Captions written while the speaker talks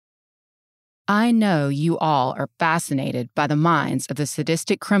I know you all are fascinated by the minds of the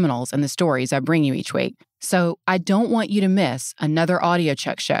sadistic criminals and the stories I bring you each week, so I don't want you to miss another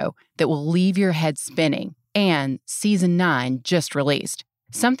audiochuck show that will leave your head spinning. And Season 9 just released.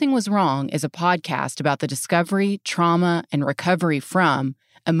 Something Was Wrong is a podcast about the discovery, trauma, and recovery from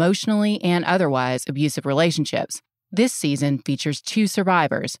emotionally and otherwise abusive relationships. This season features 2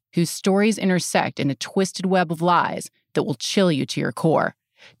 survivors whose stories intersect in a twisted web of lies that will chill you to your core.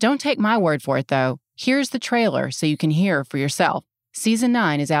 Don't take my word for it, though. Here's the trailer so you can hear for yourself. Season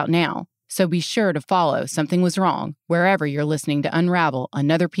 9 is out now, so be sure to follow Something Was Wrong wherever you're listening to unravel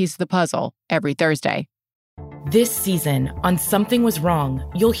another piece of the puzzle every Thursday. This season on Something Was Wrong,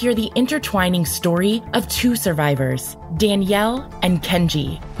 you'll hear the intertwining story of 2 survivors, Danielle and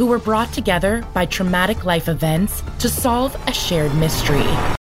Kenji, who were brought together by traumatic life events to solve a shared mystery.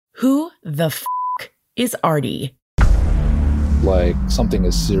 Who the f*** is Artie? Like, something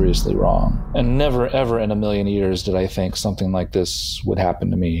is seriously wrong. And never, ever in a million years did I think something like this would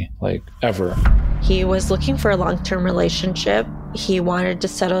happen to me, like, ever. He was looking for a long-term relationship. He wanted to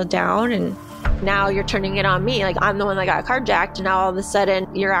settle down, and now you're turning it on me. Like, I'm the one that got carjacked, and now all of a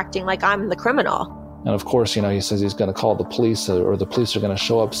sudden you're acting like I'm the criminal. And of course, he says he's going to call the police, or the police are going to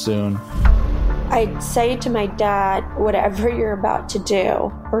show up soon. I'd say to my dad, whatever you're about to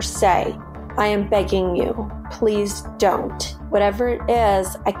do or say, I am begging you, please don't. Whatever it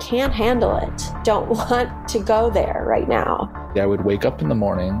is, I can't handle it. Don't want to go there right now. I would wake up in the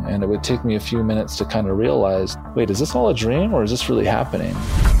morning and it would take me a few minutes to kind of realize, wait, is this all a dream or is this really happening?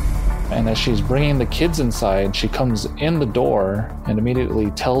 And as she's bringing the kids inside, she comes in the door and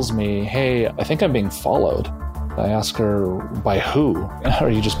immediately tells me, hey, I think I'm being followed. I ask her, by who? Are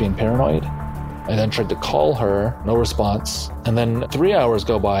you just being paranoid? I then tried to call her, no response. And then 3 hours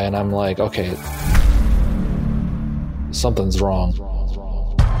go by and I'm like, okay, something's wrong.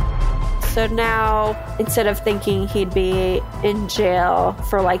 So now, instead of thinking he'd be in jail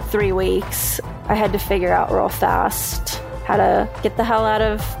for like 3 weeks, I had to figure out real fast how to get the hell out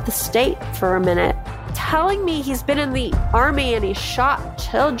of the state for a minute. Telling me he's been in the army and he shot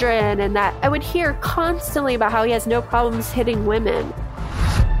children, and that I would hear constantly about how he has no problems hitting women.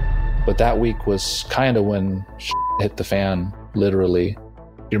 But that week was kind of when hit the fan, literally.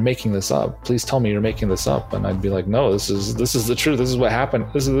 You're making this up. Please tell me you're making this up. And I'd be like, no, this is the truth. This is what happened.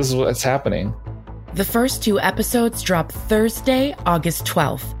 This is what's happening. The first 2 episodes drop Thursday, August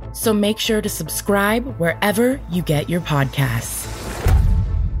 12th. So make sure to subscribe wherever you get your podcasts.